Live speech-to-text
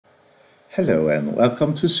Hello and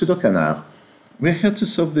welcome to SudoKanard. We're here to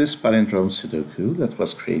solve this palindrome Sudoku that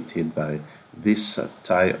was created by this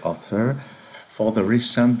Thai author for the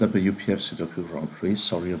recent WPF Sudoku Grand Prix.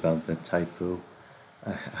 Sorry about the typo.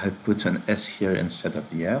 I put an S here instead of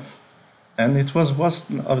the F. And it was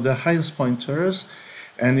one of the highest pointers,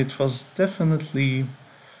 and it was definitely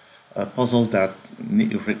a puzzle that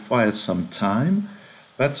required some time,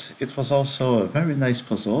 but it was also a very nice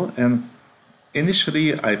puzzle. And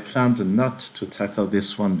initially, I planned not to tackle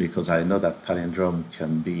this one because I know that palindrome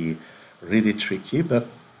can be really tricky, but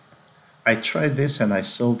I tried this and I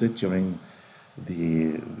solved it during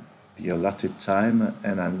the allotted time,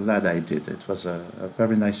 and I'm glad I did. It was a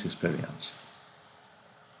very nice experience.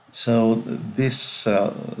 So this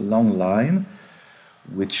long line,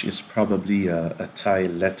 which is probably a Thai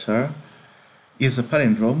letter, is a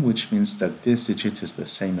palindrome, which means that this digit is the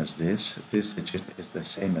same as this digit is the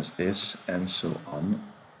same as this, and so on.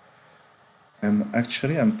 And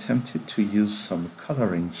actually, I'm tempted to use some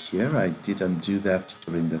coloring here. I didn't do that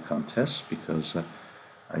during the contest because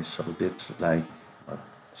I solved it like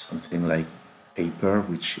something like paper,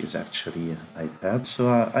 which is actually an iPad. So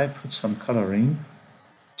I put some coloring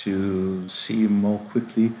to see more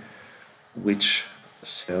quickly which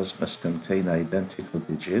cells must contain identical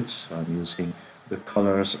digits. So I'm using the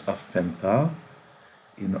colors of pen pal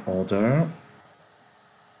in order.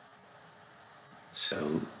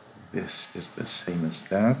 So this is the same as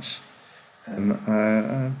that.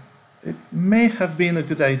 And it may have been a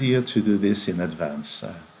good idea to do this in advance,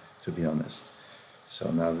 to be honest. So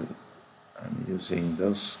now I'm using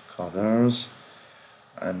those colors.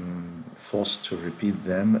 I'm forced to repeat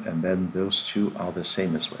them, and then those two are the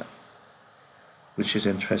same as well, which is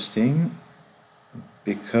interesting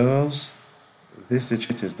because this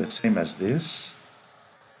digit is the same as this,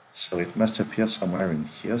 so it must appear somewhere in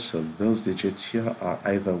here. So those digits here are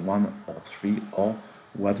either 1 or 3, or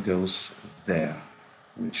what goes there,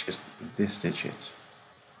 which is this digit.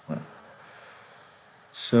 Well,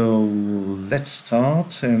 so let's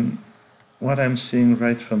start, and what I'm seeing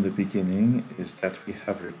right from the beginning is that we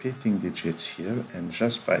have repeating digits here, and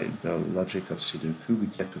just by the logic of Sudoku, we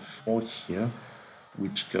get a 4 here,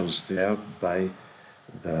 which goes there by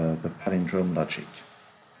the palindrome logic.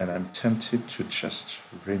 And I'm tempted to just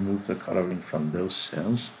remove the coloring from those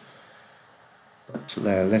cells, but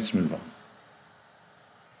let's move on.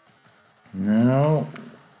 Now,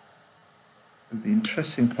 the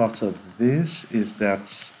interesting part of this is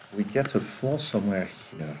that we get a 4 somewhere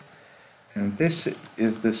here, and this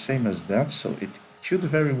is the same as that, so it could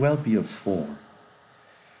very well be a 4.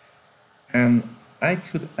 And I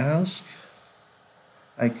could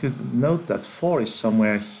note that 4 is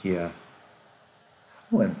somewhere here.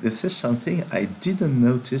 Oh, and this is something I didn't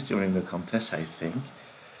notice during the contest, I think,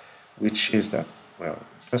 which is that, well,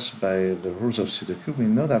 just by the rules of Sudoku, we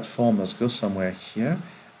know that 4 must go somewhere here,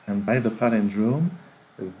 and by the palindrome,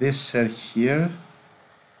 this cell here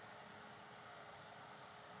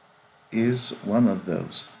is one of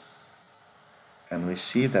those. And we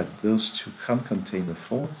see that those two can't contain the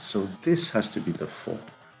 4th, so this has to be the 4.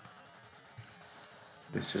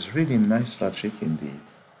 This is really nice logic indeed.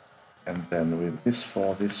 And then with this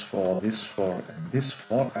 4, this 4, this 4, and this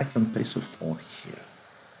 4, I can place a 4 here.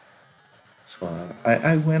 So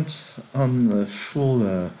I went on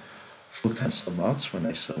full pencil marks when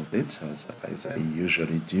I solved it, as I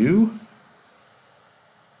usually do.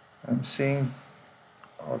 I'm seeing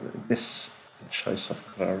this choice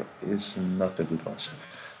of color is not a good one. So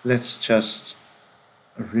let's just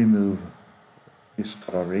remove this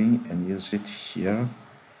coloring and use it here,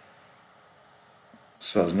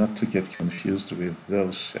 so as not to get confused with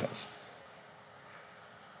those cells.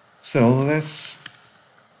 So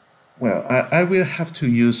well, I will have to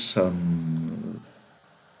use some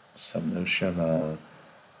notion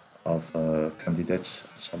of candidates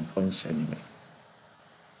at some points anyway.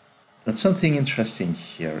 But something interesting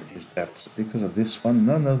here is that because of this one,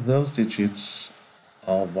 none of those digits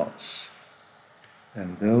are 1s.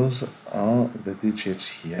 And those are the digits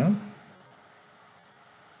here.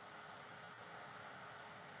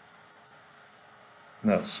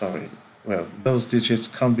 No, sorry. Well, those digits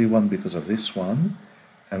can't be 1 because of this one.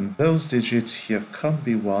 And those digits here can't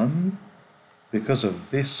be 1 because of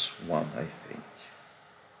this one, I think.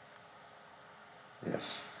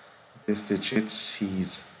 Yes, this digit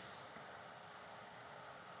sees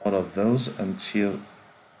all of those until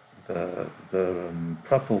the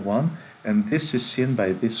purple one, and this is seen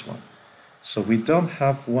by this one. So we don't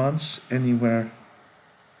have 1s anywhere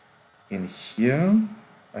in here.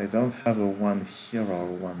 I don't have a 1 here or a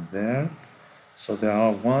 1 there. So there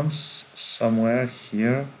are 1s somewhere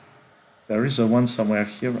here there is a 1 somewhere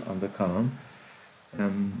here on the column.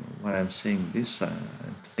 And when I'm saying this,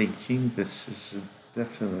 I'm thinking this is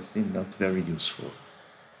definitely not very useful.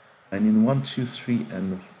 I need 1, 2, 3,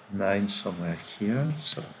 and 9 somewhere here.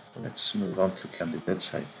 So let's move on to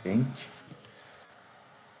candidates, I think.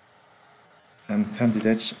 And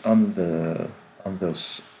candidates on the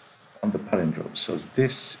palindrome. So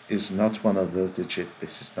this is not one of those digits.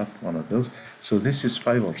 This is not one of those. So this is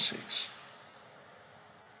 5 or 6.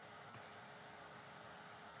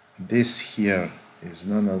 This here is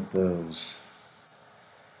none of those.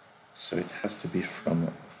 So it has to be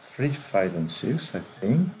from 3, 5, and 6, I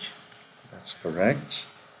think. That's correct.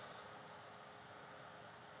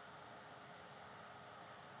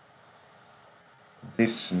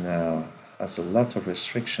 This now has a lot of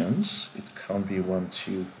restrictions. It can't be 1,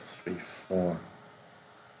 2, 3, 4,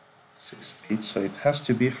 6, 8. So it has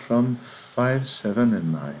to be from 5, 7,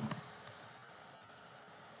 and 9.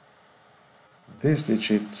 This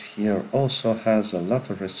digit here also has a lot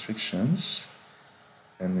of restrictions,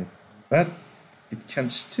 but it can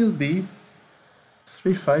still be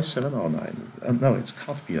 3, 5, 7, or 9. No, it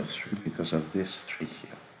can't be a 3 because of this 3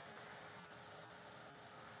 here.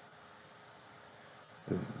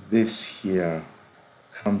 This here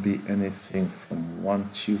can't be anything from 1,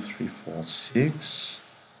 2, 3, 4, 6,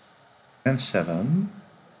 and 7.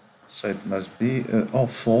 So it must be,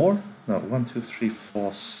 4. No, 1, 2, 3,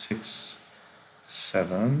 4, 6,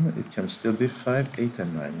 7. It can still be 5, 8,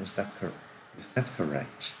 and 9. Is that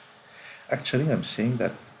correct? Actually, I'm saying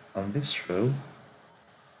that on this row,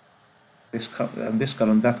 on this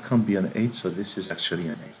column, that can't be an 8, so this is actually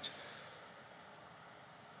an 8.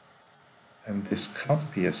 And this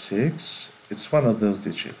can't be a 6. It's one of those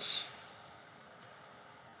digits.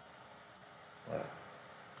 Well,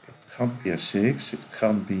 it can't be a 6. It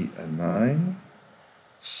can't be a 9.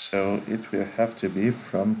 So it will have to be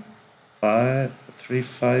from 3,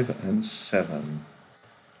 5, and 7.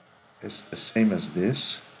 It's the same as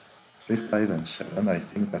this. 3, 5, and 7. I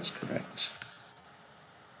think that's correct.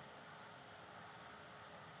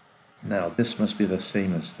 Now, this must be the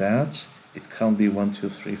same as that. It can't be 1, 2,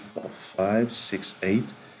 3, 4, 5, 6,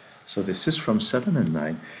 8. So this is from 7 and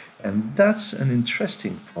 9. And that's an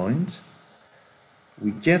interesting point.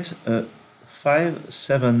 We get a 5,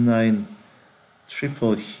 7, 9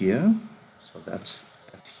 triple here. So that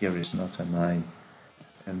here is not a 9.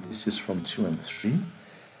 And this is from 2 and 3.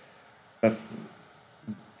 But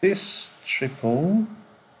this triple,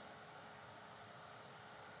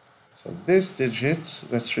 so this digit,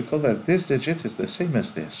 let's recall that this digit is the same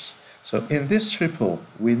as this. So in this triple,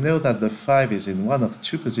 we know that the 5 is in one of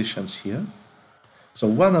 2 positions here. So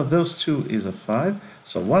one of those 2 is a 5.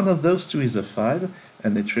 So one of those 2 is a 5,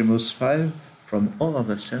 and it removes 5 from all of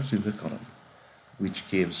the cells in the column, which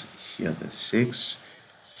gives here the 6,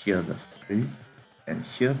 here the 3, and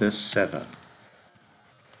here the 7.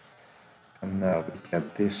 And now we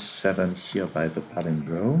get this 7 here by the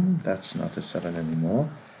palindrome. That's not a 7 anymore.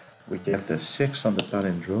 We get the 6 on the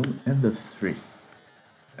palindrome and the 3.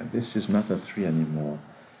 And this is not a 3 anymore.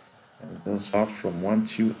 And those are from 1,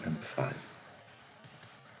 2, and 5.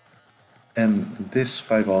 And this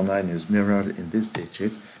 5 or 9 is mirrored in this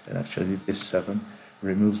digit, and actually this 7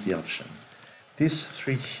 removes the option. This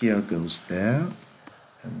 3 here goes there,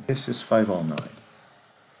 and this is 5 or 9.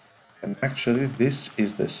 And actually this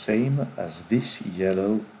is the same as this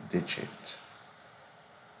yellow digit,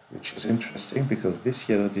 which is interesting because this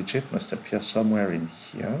yellow digit must appear somewhere in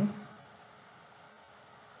here.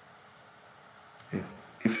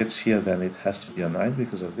 If it's here, then it has to be a 9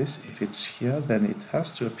 because of this. If it's here, then it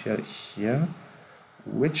has to appear here,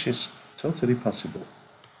 which is totally possible.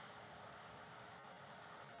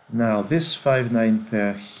 Now, this 5-9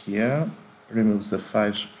 pair here removes the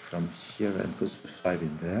 5s from here and puts the 5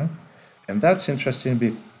 in there. And that's interesting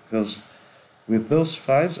because with those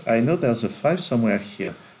 5s, I know there's a 5 somewhere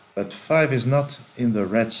here, but 5 is not in the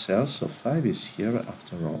red cell, so 5 is here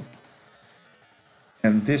after all.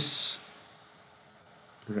 And this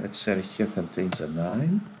red cell here contains a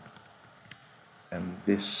 9, and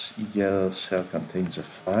this yellow cell contains a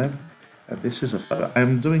 5, and this is a 5.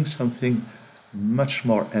 I'm doing something much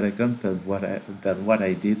more elegant than what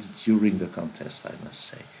I did during the contest, I must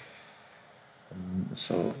say.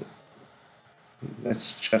 So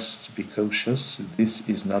let's just be cautious. This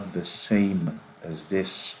is not the same as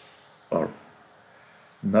this, or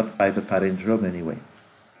not by the palindrome anyway.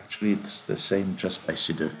 Actually, it's the same just by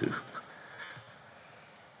Sudoku.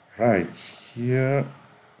 Right, here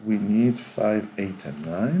we need 5, 8, and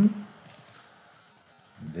 9.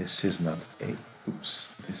 This is not 8. Oops,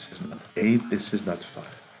 this is not 8, this is not 5.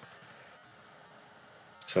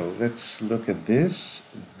 So let's look at this.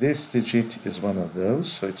 This digit is one of those,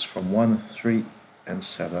 so it's from 1, 3, and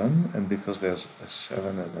 7, and because there's a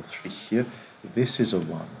 7 and a 3 here, this is a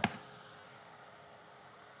 1.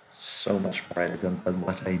 So much more elegant than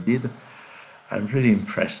what I did. I'm really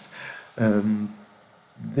impressed.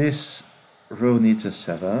 This row needs a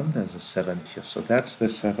 7, there's a 7 here, so that's the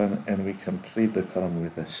 7, and we complete the column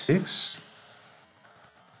with a 6.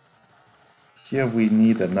 Here we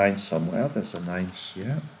need a 9 somewhere, there's a 9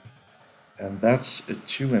 here, and that's a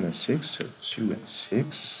 2 and a 6, so 2 and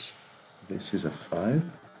 6. This is a 5,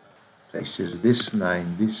 places this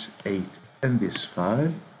 9, this 8, and this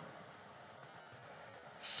 5.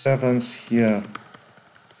 7's here,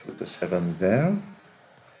 put the 7 there,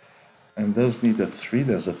 and those need a 3,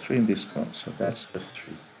 there's a 3 in this column, so that's the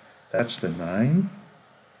 3. That's the 9.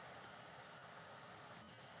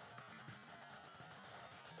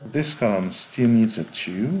 This column still needs a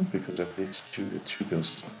 2, because of this 2, the 2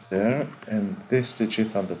 goes there, and this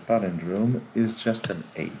digit on the palindrome is just an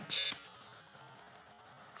 8.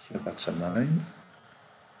 Here that's a 9,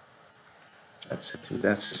 that's a 2,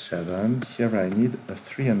 that's a 7. Here I need a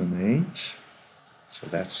 3 and an 8, so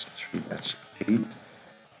that's 3, that's 8.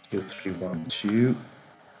 Here 3, 1, 2.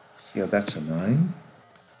 Here that's a 9.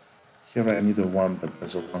 Here I need a 1, but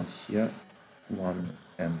there's a 1 here. 1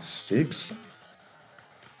 and 6.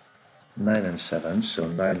 9 and 7, so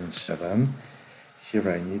 9 and 7.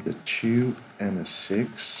 Here I need a 2 and a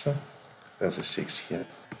 6. There's a 6 here.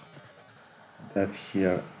 That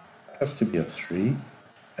here has to be a 3,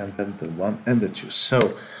 and then the 1 and the 2.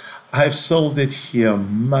 So I've solved it here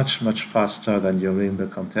much faster than during the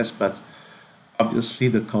contest, but obviously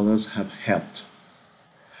the colors have helped.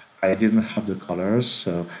 I didn't have the colors,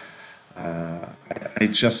 so I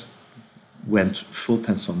just went full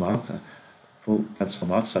pencil marks,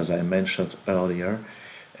 as I mentioned earlier,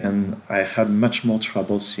 and I had much more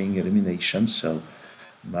trouble seeing elimination, so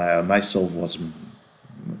my solve was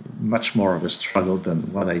much more of a struggle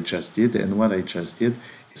than what I just did, and what I just did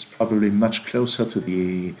is probably much closer to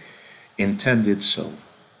the intended solve.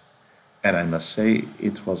 And I must say,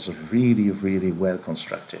 it was really well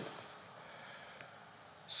constructed.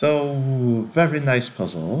 So, very nice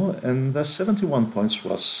puzzle, and the 71 points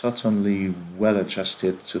was certainly well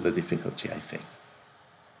adjusted to the difficulty, I think.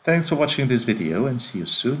 Thanks for watching this video, and see you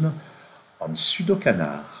soon on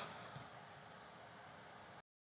SudoKanard.